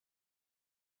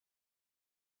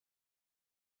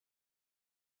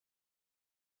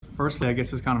Firstly, I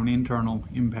guess it's kind of an internal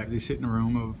impact. You sit in a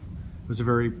room of, it was a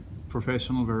very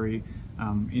professional, very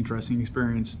interesting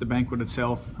experience. The banquet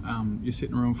itself, you sit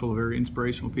in a room full of very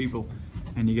inspirational people,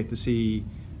 and you get to see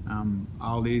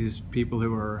all these people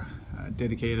who are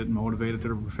dedicated and motivated to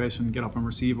their profession get up and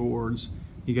receive awards.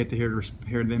 You get to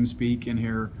hear them speak and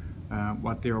hear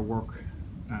what their work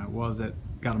was that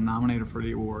got them nominated for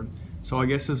the award. So I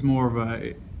guess it's more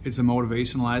of it's a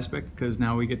motivational aspect, because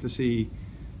now we get to see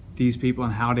these people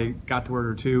and how they got to where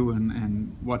they're to,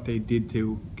 and what they did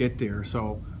to get there.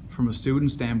 So from a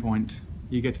student standpoint,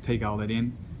 you get to take all that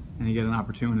in, and you get an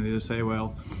opportunity to say,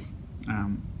 well,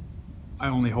 I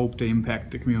only hope to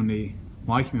impact the community,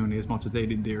 my community, as much as they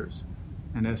did theirs.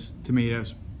 And that's, to me,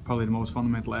 that's probably the most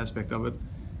fundamental aspect of it.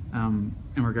 In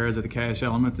regards to the cash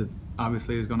element, it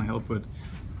obviously is going to help with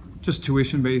just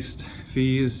tuition-based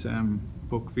fees,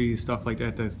 book fees, stuff like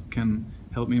that, that can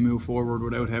help me move forward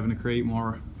without having to create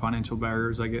more financial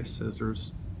barriers, I guess, as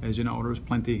you know, there's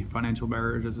plenty financial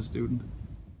barriers as a student.